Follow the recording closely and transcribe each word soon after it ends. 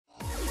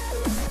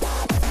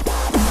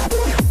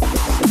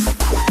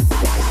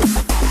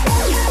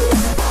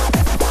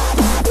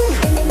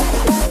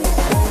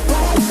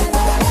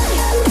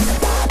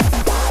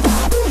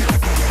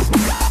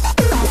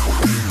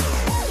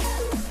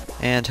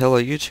And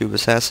hello YouTube,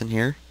 Assassin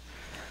here.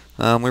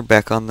 We're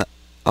back on the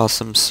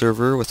awesome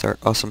server with our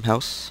awesome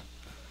house.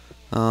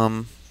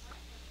 Well,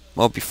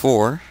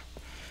 before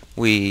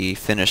we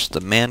finished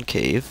the man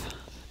cave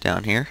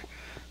down here,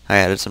 I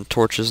added some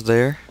torches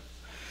there.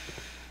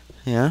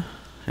 Yeah,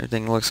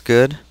 everything looks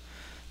good.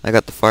 I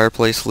got the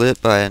fireplace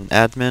lit by an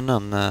admin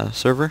on the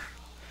server.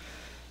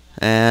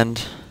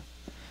 And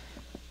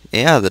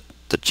yeah,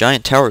 the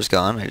giant tower's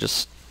gone. I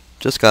just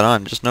got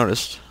on, just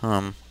noticed.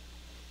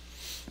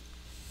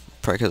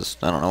 Probably because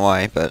I don't know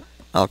why, but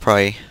I'll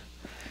probably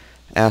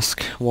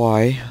ask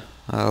why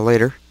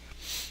later.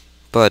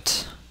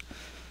 But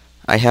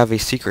I have a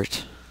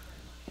secret.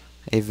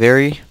 A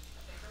very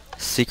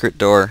secret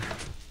door.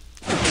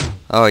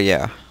 Oh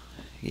yeah.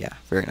 Yeah,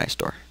 very nice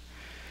door.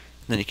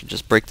 Then you can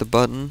just break the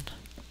button,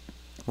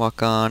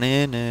 walk on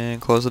in,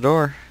 and close the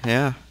door.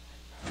 Yeah.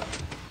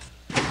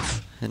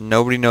 And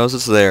nobody knows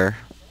it's there.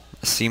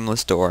 A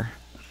seamless door.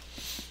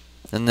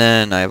 And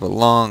then I have a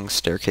long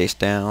staircase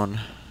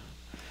down.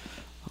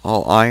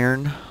 All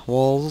iron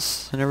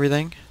walls and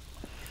everything.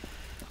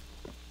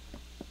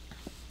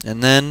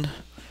 And then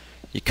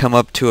you come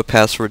up to a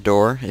password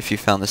door. If you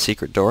found the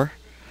secret door,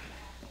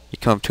 you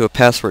come up to a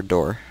password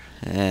door,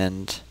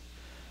 and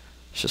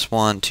it's just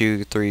 1,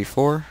 2, 3,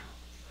 4.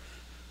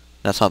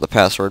 That's not the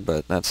password,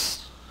 but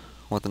that's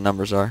what the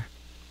numbers are.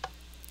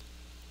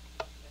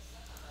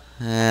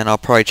 And I'll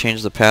probably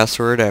change the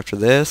password after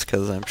this,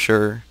 because I'm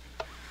sure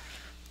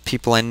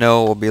people I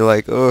know will be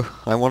like, oh,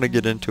 I want to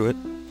get into it,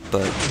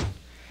 but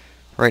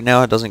right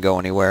now it doesn't go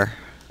anywhere.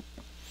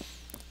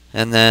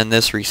 And then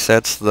this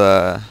resets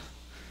the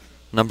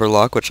number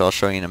lock, which I'll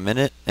show you in a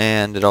minute,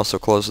 and it also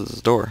closes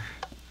the door.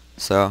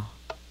 So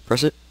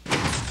press it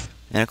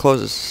and it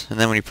closes, and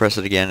then when you press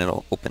it again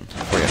it'll open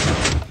for you.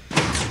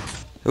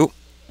 Ooh.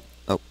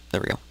 Oh,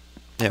 there we go.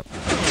 Yep.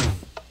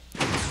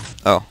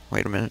 Oh,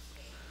 wait a minute.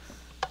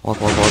 Walk.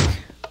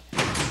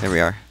 There we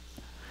are.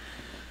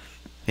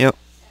 Yep.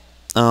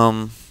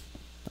 I'm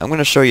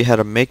gonna show you how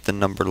to make the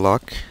number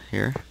lock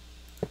here.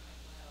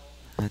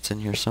 That's in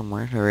here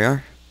somewhere. There we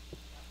are.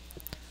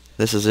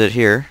 This is it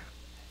here.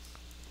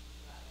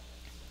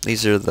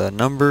 These are the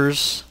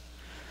numbers,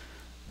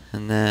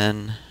 and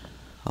then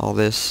all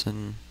this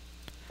and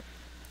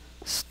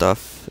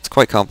stuff. It's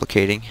quite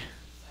complicating.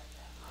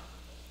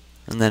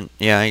 And then,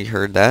 yeah, you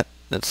heard that.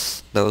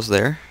 That's those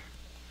there.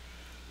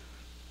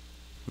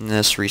 And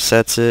this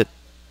resets it,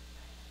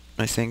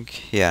 I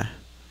think. Yeah.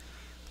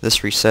 This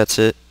resets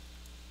it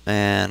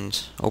and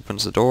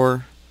opens the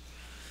door.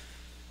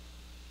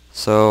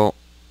 So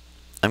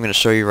I'm going to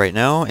show you right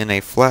now in a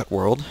flat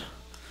world.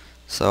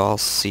 So I'll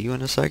see you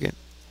in a second.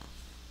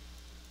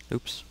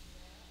 Oops.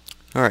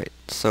 Alright,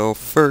 so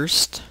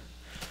first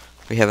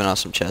we have an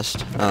awesome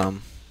chest.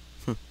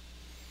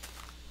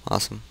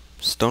 Awesome.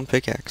 Stone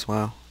pickaxe,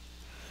 wow.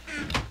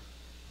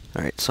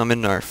 Alright, so I'm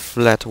in our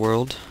flat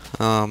world.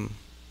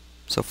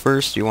 So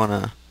first you want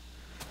to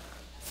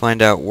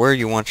find out where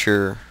you want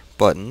your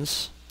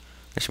buttons.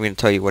 Actually, I'm going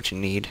to tell you what you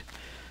need.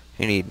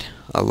 You need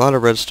a lot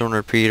of redstone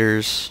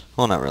repeaters.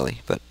 Well, not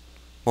really, but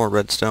more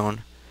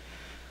redstone.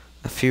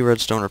 A few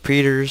redstone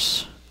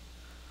repeaters.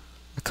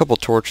 A couple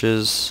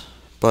torches.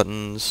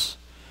 Buttons.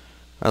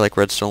 I like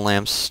redstone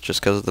lamps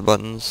just because of the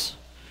buttons.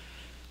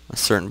 A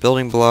certain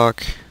building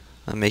block.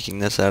 I'm making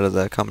this out of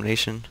the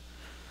combination.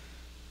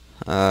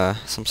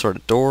 Some sort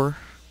of door.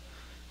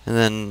 And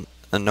then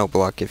a note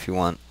block if you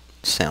want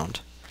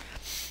sound.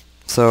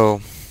 So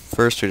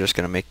first we're just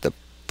going to make the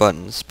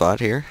button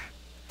spot here.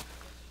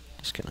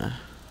 Just gonna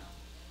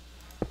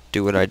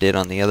do what I did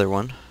on the other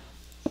one.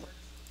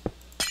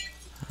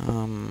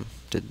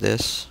 Did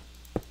this.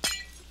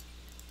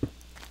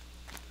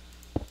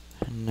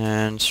 And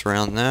then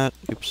surround that.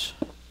 Oops.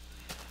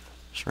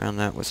 Surround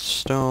that with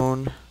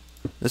stone.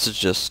 This is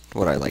just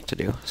what I like to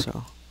do,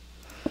 so.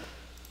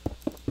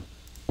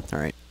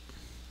 Alright.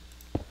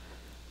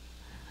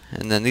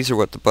 And then these are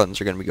what the buttons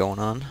are going to be going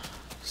on.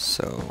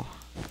 So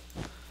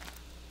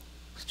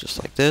it's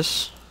just like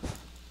this.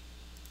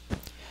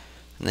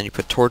 And then you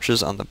put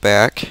torches on the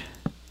back,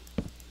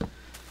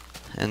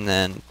 and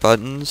then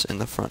buttons in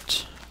the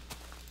front,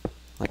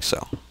 like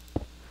so.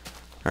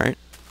 Alright,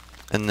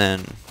 and then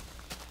you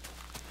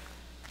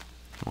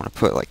want to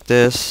put like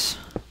this,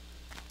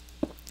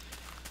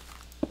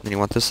 then you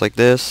want this like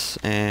this,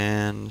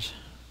 and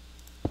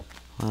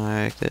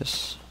like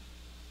this.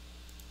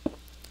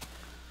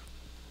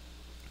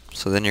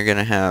 So then you're going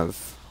to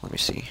have, let me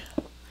see,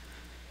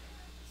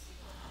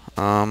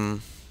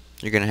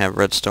 you're going to have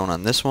redstone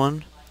on this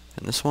one,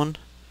 and this one,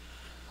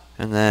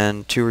 and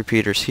then 2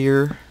 repeaters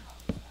here,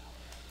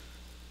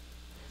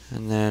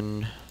 and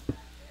then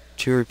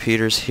 2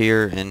 repeaters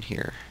here and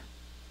here.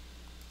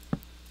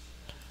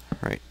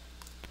 Right,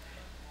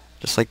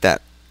 just like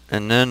that.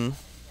 And then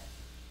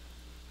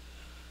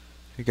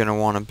you're gonna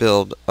want to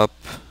build up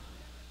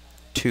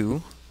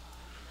 2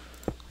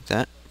 like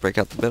that. Break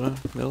out the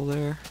middle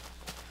there,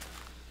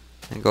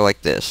 and go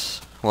like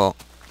this. Well,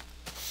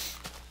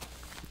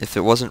 if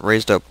it wasn't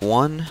raised up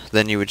 1,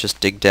 then you would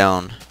just dig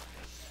down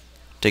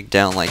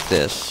like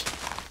this,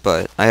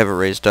 but I have it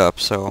raised up,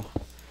 so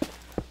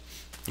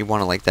you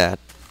want it like that.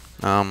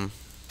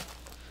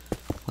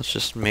 Let's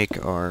just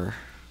make our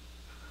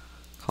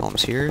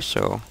columns here.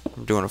 So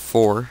I'm doing a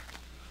 4,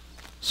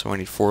 so I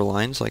need 4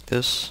 lines like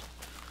this.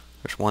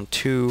 There's 1,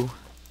 2,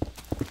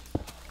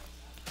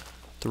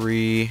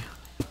 3,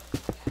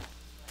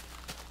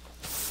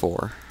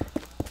 4,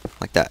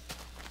 like that.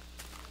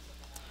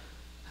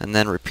 And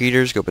then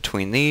repeaters go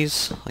between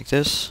these, like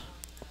this.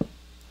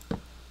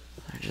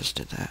 I just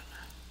did that.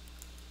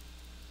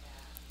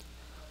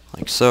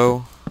 Like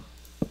so.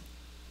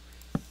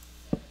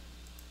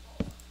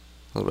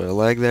 A little bit of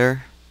lag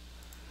there.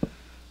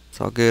 It's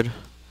all good.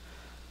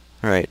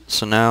 Alright,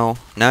 so now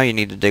you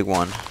need to dig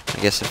one. I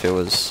guess if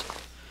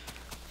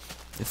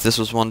this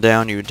was 1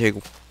 down, you would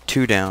dig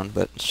 2 down,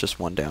 but it's just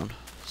 1 down.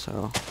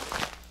 So,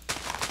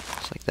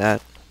 just like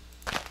that.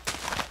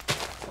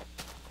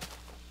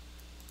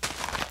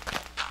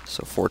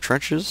 So 4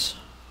 trenches.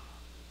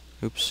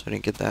 Oops, I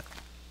didn't get that.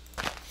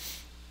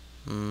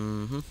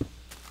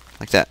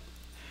 Like that.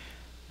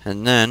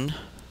 And then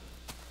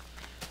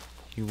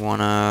you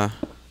wanna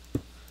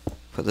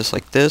put this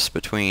like this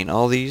between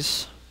all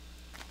these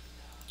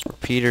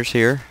repeaters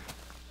here.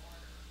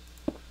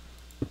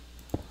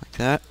 Like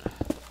that.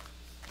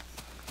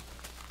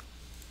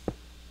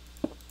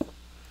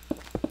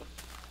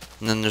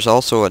 And then there's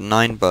also a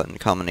 9-button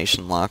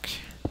combination lock.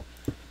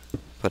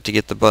 But to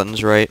get the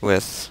buttons right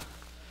with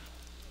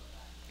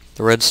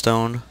the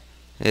redstone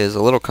is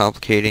a little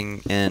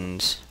complicating,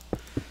 and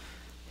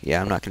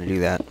yeah, I'm not going to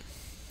do that.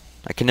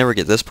 I can never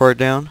get this part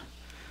down,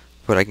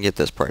 but I can get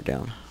this part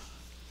down.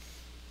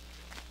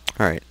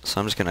 Alright, so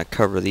I'm just going to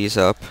cover these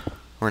up.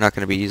 We're not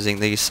going to be using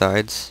these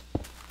sides.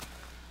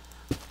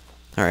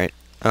 Alright,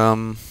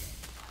 so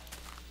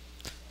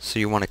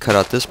you want to cut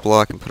out this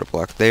block and put a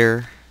block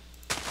there.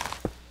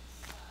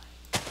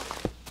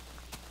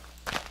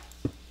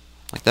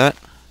 Like that.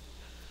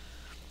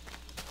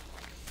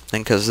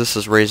 Then because this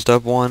is raised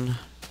up one,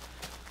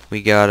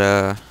 we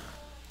gotta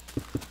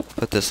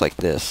put this like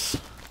this.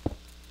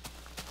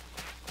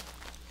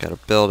 Gotta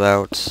build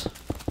out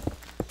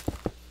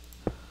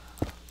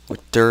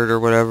with dirt or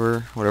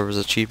whatever's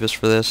the cheapest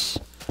for this.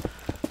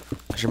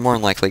 Because you're more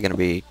than likely going to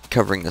be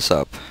covering this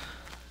up.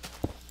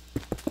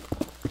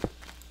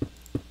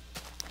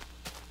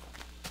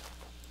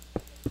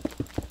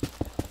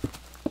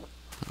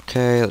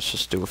 Okay, let's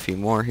just do a few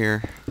more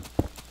here.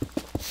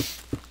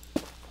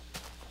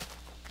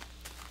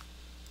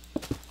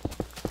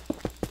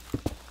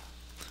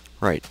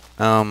 Right,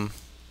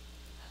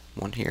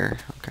 one here,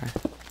 okay.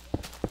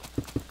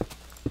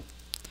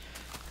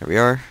 There we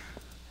are.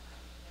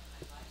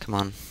 Come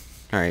on.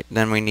 Alright,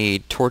 then we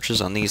need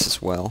torches on these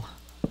as well.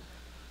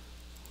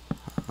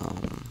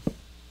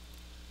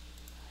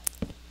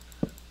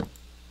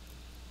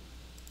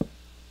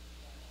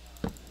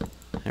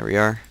 There we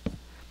are.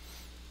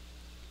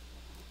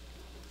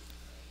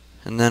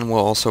 And then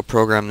we'll also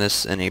program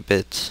this in a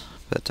bit,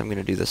 but I'm going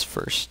to do this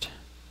first.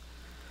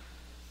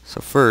 So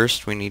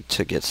first, we need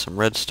to get some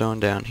redstone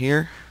down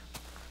here.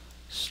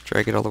 Just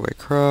drag it all the way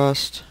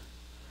across.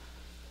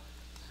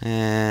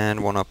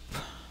 And one up.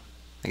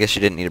 I guess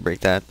you didn't need to break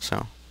that,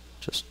 so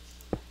just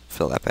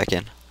fill that back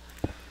in.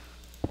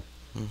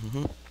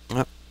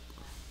 Yep.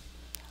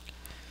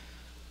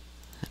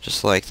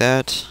 Just like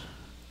that.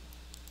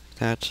 Like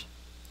that.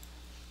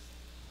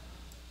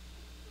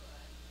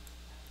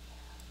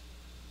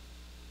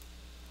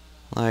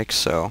 Like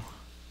so.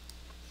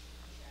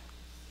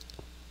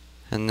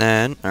 And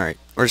then, alright,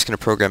 we're just going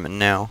to program it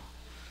now.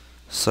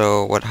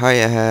 So what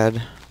height I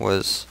had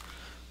was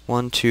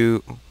 1,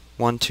 2,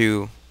 1,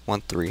 2,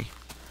 1, 3.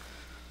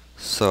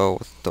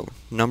 So the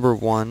number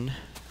 1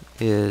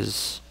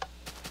 is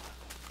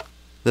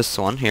this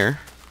one here.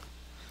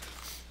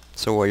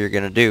 So what you're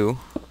going to do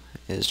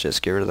is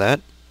just get rid of that,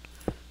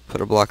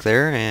 put a block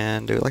there,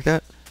 and do it like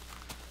that.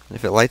 And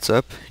if it lights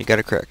up, you got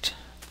it correct.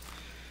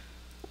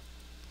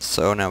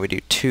 So now we do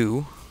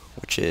 2,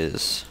 which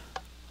is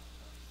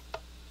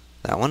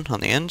that one on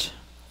the end.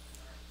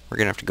 We're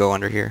going to have to go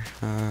under here.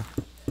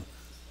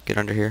 Get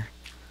under here.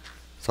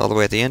 It's all the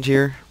way at the end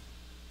here.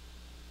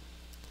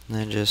 And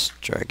then just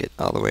drag it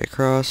all the way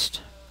across.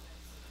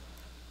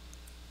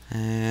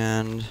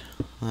 And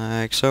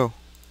like so.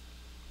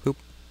 Boop.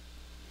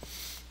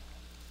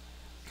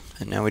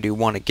 And now we do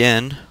 1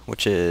 again,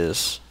 which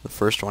is the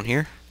first one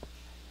here.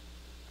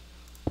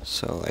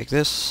 So like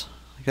this,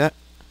 like that.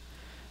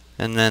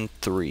 And then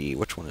 3.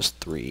 Which one is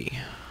 3?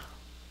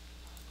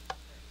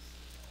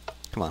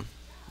 Come on.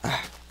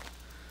 Ah.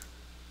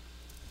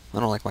 I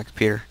don't like my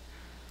computer.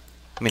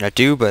 I mean, I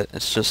do, but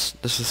it's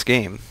just, this is this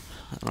game.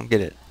 I don't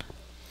get it.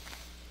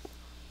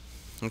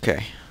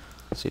 Okay.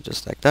 See,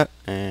 just like that,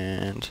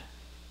 and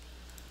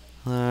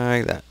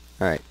like that.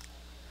 Alright.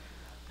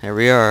 There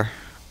we are.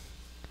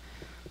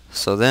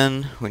 So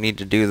then, we need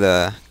to do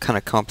the kind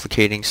of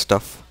complicating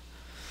stuff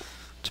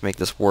to make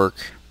this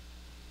work.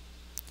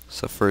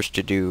 So first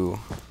you do,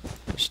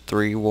 there's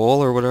 3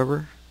 wool or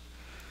whatever,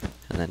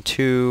 and then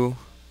 2,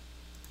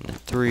 and then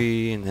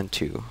 3, and then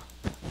 2.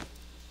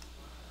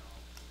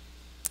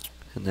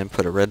 And then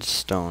put a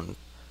redstone,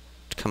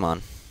 come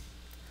on,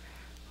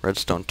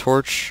 redstone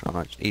torch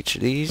on each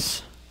of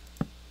these,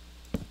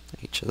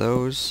 each of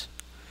those,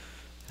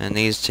 and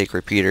these take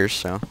repeaters,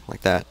 so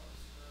like that.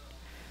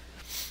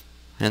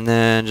 And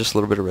then just a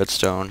little bit of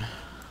redstone,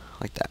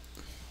 like that,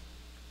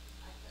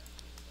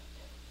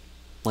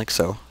 like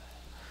so.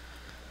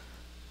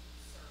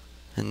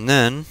 And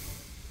then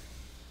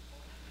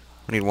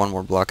we need one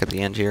more block at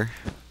the end here,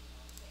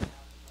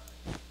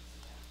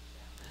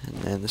 and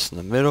then this in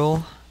the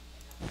middle,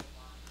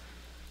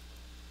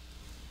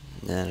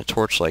 and then a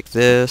torch like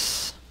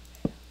this,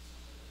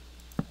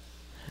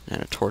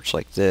 and a torch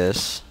like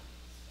this.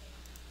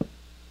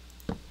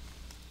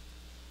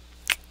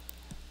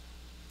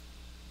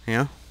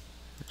 Yeah,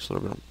 just a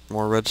little bit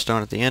more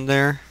redstone at the end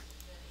there.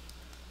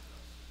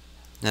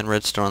 Then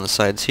redstone on the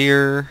sides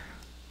here.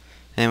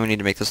 And we need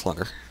to make this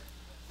longer.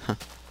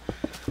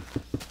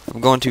 If I'm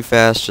going too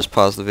fast, just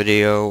pause the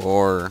video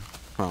or,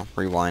 well,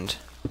 rewind.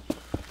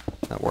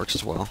 That works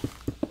as well.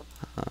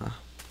 I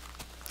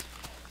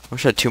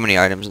wish I had too many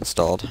items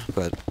installed,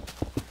 but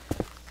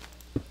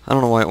I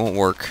don't know why it won't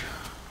work.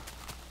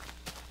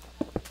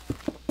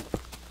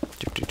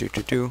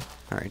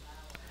 Alright.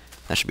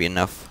 That should be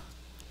enough.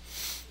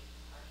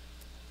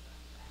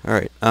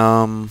 Alright,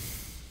 so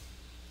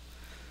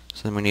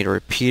then we need a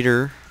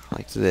repeater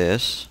like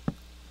this.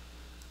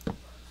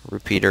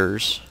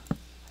 Repeaters.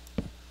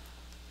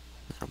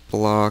 A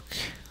block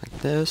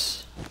like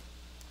this.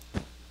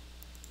 I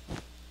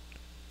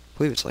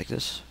believe it's like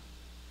this.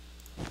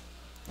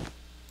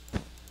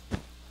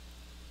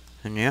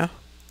 And yeah.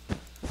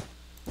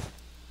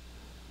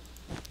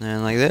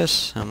 And like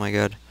this. Oh my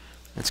god.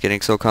 It's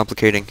getting so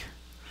complicating.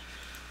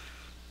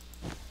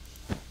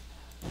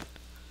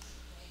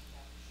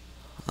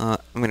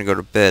 I'm gonna go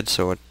to bed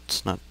so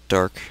it's not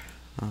dark.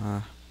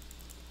 Alright,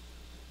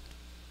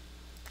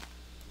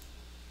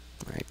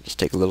 just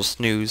take a little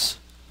snooze.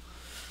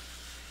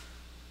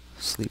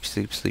 Sleep,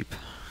 sleep, sleep.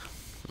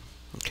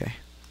 Okay.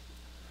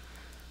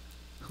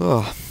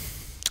 Oh.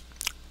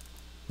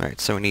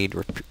 Alright, so we need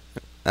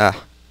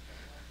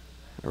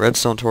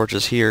redstone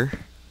torches here.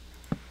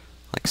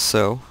 Like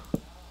so.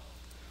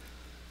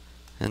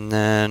 And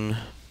then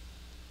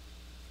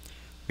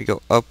we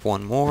go up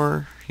one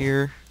more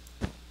here.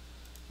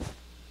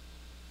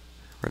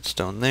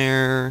 Redstone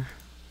there.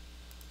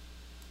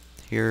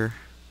 Here.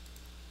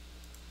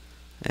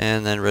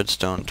 And then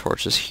redstone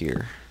torches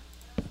here.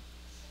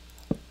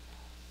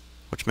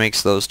 Which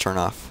makes those turn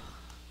off.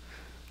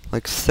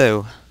 Like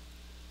so.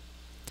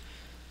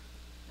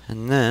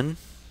 And then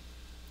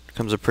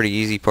comes a pretty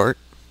easy part.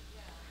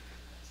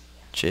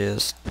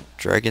 Just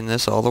dragging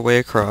this all the way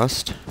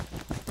across.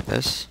 Like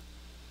this.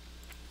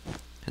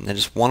 And then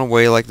just one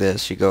away like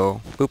this. You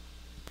go boop.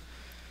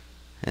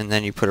 And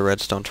then you put a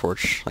redstone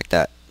torch like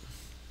that.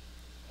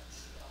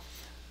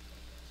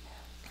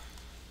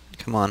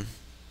 Come on.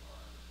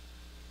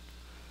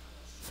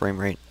 Frame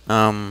rate.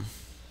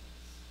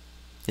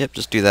 Yep,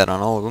 just do that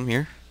on all of them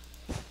here.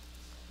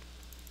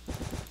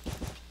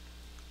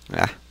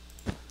 Ah.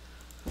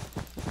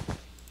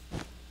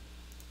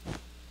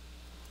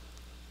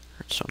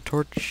 Redstone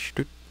torch.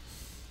 Doot.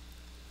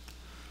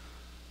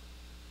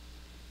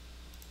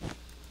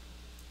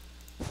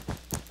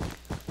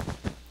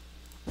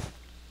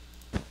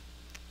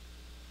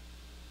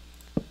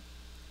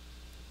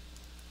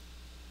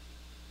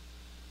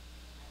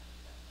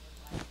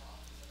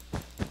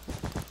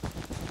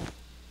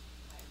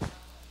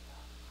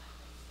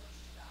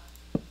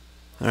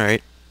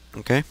 Alright,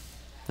 okay.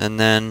 And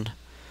then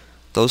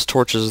those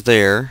torches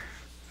there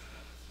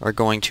are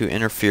going to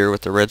interfere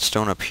with the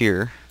redstone up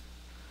here.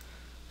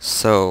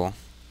 So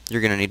you're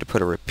going to need to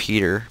put a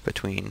repeater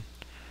between,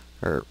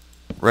 or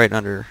right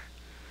under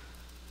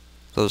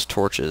those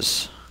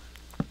torches.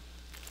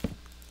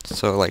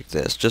 So like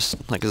this,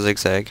 just like a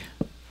zigzag.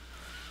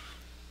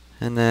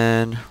 And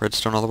then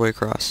redstone all the way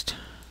across.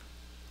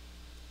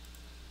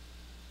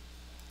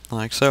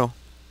 Like so.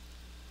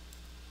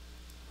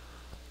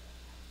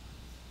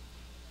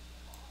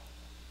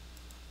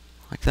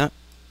 Like that.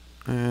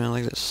 And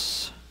like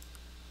this.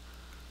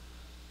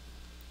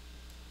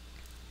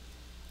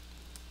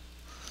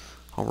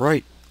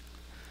 Alright.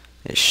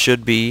 It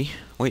should be...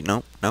 Wait,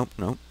 no.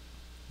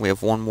 We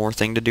have one more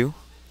thing to do.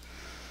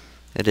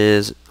 It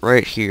is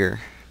right here.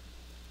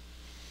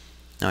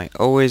 Now I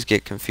always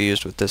get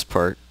confused with this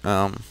part.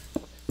 I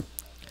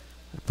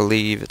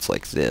believe it's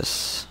like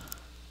this.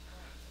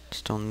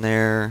 Stone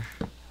there.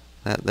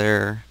 That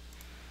there.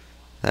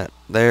 That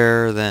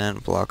there. Then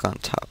block on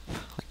top.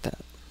 Like that.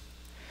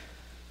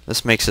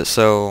 This makes it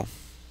so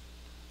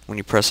when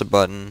you press a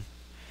button,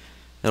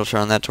 it'll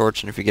turn on that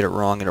torch, and if you get it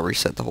wrong, it'll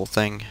reset the whole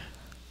thing.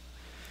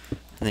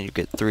 And then you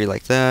get 3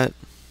 like that.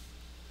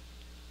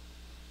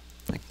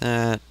 Like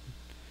that.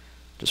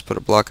 Just put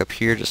a block up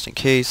here just in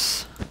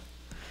case.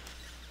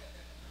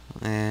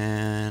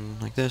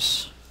 And like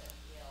this.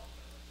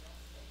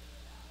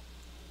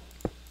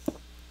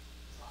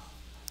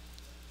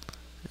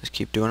 Just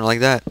keep doing it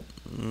like that.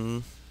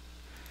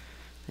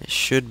 It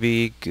should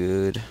be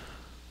good.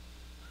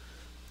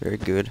 Very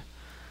good.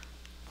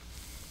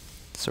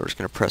 So we're just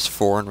going to press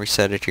 4 and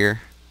reset it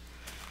here.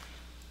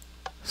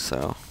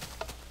 So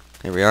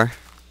here we are.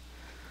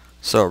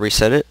 So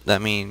reset it.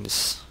 That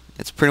means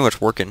it's pretty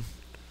much working.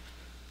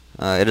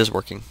 It is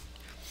working.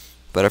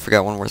 But I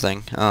forgot one more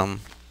thing.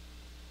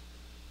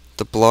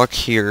 The block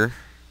here,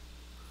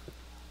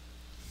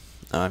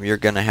 you're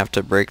going to have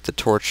to break the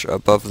torch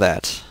above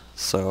that.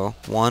 So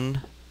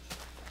 1,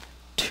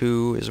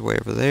 2 is way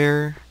over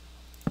there.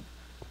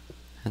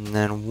 And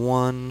then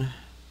 1,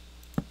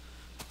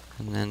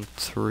 and then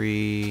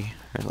 3,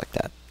 or like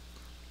that.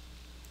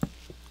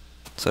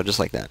 So just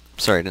like that.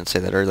 Sorry I didn't say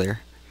that earlier.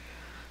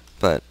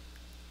 But,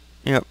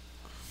 yep.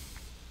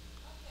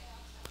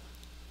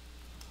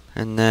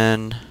 And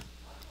then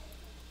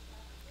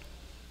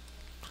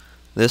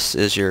this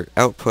is your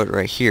output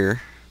right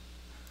here.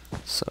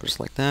 So just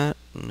like that,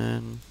 and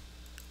then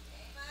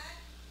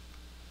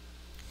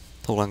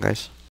hold on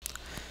guys.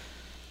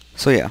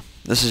 So yeah,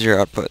 this is your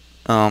output.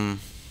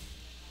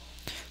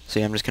 So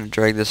yeah, I'm just gonna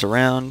drag this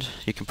around.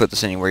 You can put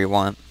this anywhere you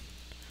want.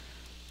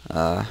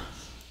 Just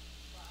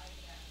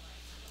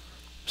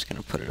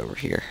gonna put it over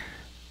here.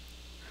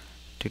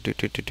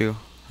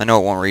 I know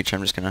it won't reach.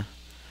 I'm just gonna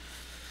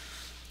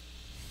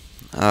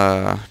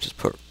just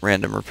put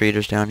random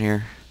repeaters down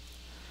here,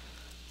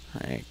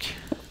 like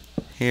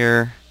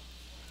here,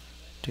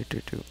 and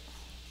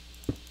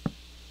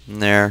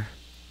there.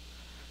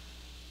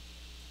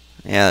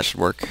 Yeah, that should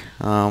work.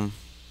 And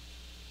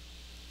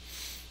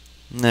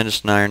then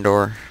just an iron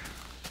door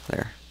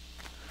there.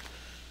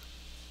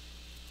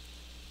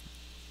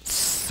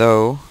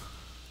 So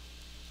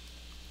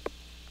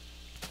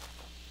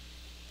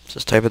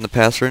just type in the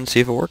password and see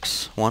if it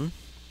works. 1,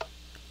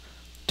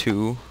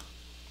 2,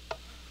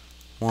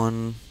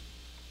 1,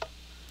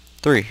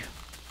 3.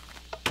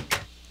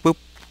 Boop.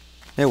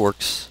 It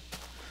works.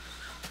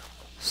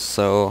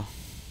 So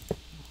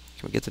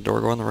can we get the door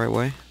going the right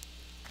way?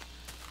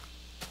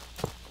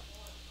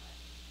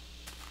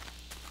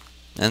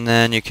 And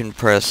then you can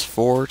press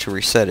 4 to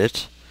reset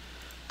it,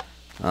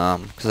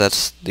 because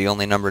that's the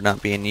only number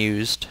not being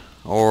used.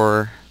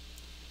 Or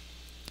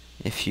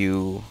if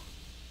you,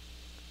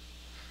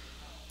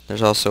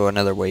 there's also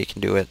another way you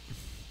can do it.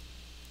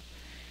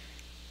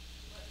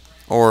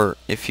 Or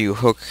if you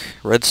hook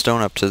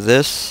redstone up to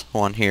this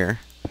one here,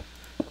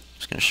 I'm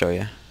just going to show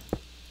you.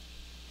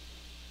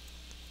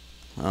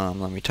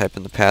 Let me type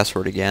in the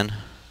password again.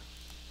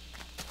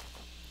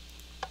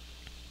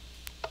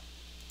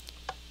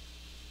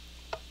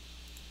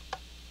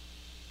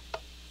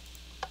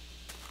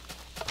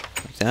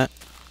 Like that.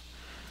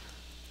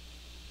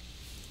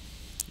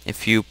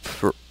 If you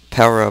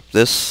power up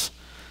this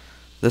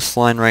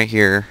line right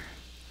here,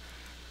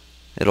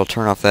 it'll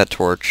turn off that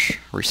torch,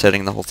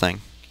 resetting the whole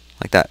thing,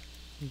 like that.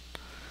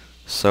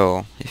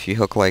 So if you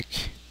hook,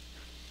 like,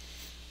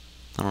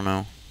 I don't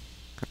know,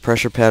 a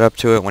pressure pad up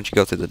to it once you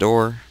go through the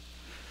door,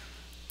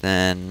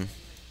 then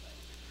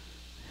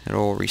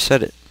it'll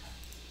reset it.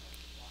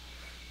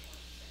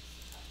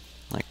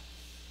 Like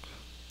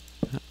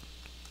that.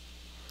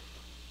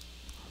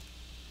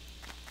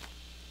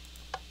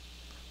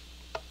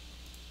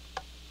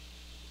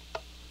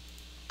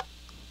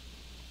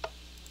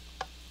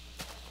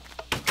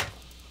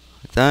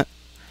 Like that.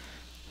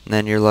 And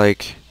then you're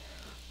like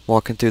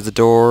walking through the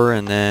door,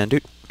 and then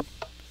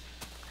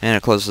and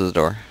it closes the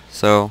door.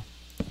 So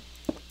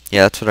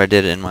yeah, that's what I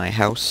did in my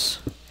house.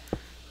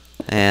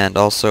 And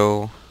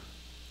also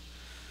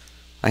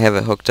I have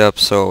it hooked up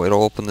so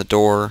it'll open the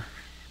door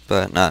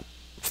but not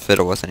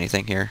fiddle with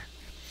anything here.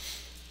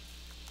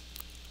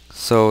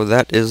 So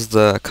that is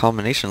the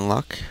combination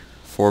lock,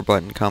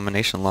 4-button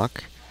combination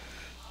lock.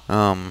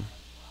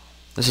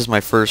 This is my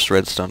first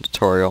redstone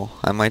tutorial.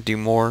 I might do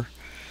more.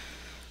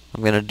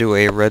 I'm gonna do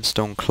a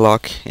redstone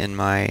clock in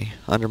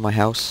under my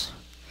house.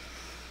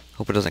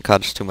 Hope it doesn't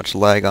cause too much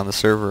lag on the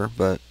server,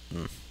 but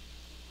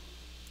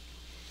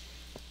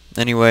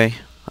anyway,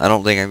 I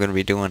don't think I'm gonna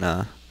be doing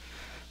a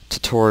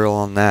tutorial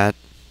on that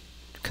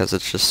because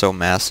it's just so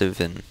massive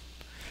and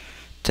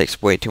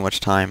takes way too much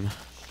time.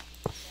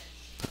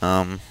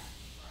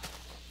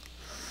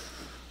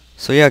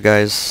 So yeah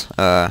guys,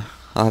 I'll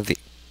have the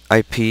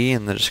IP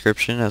in the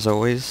description as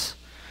always,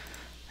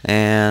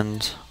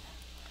 and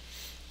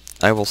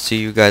I will see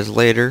you guys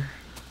later.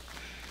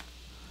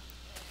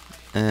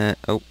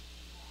 Oh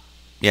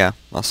yeah,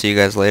 I'll see you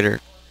guys later,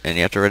 and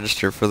you have to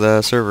register for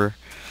the server.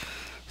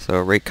 So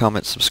rate,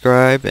 comment,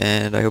 subscribe,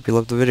 and I hope you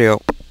loved the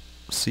video.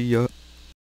 See ya.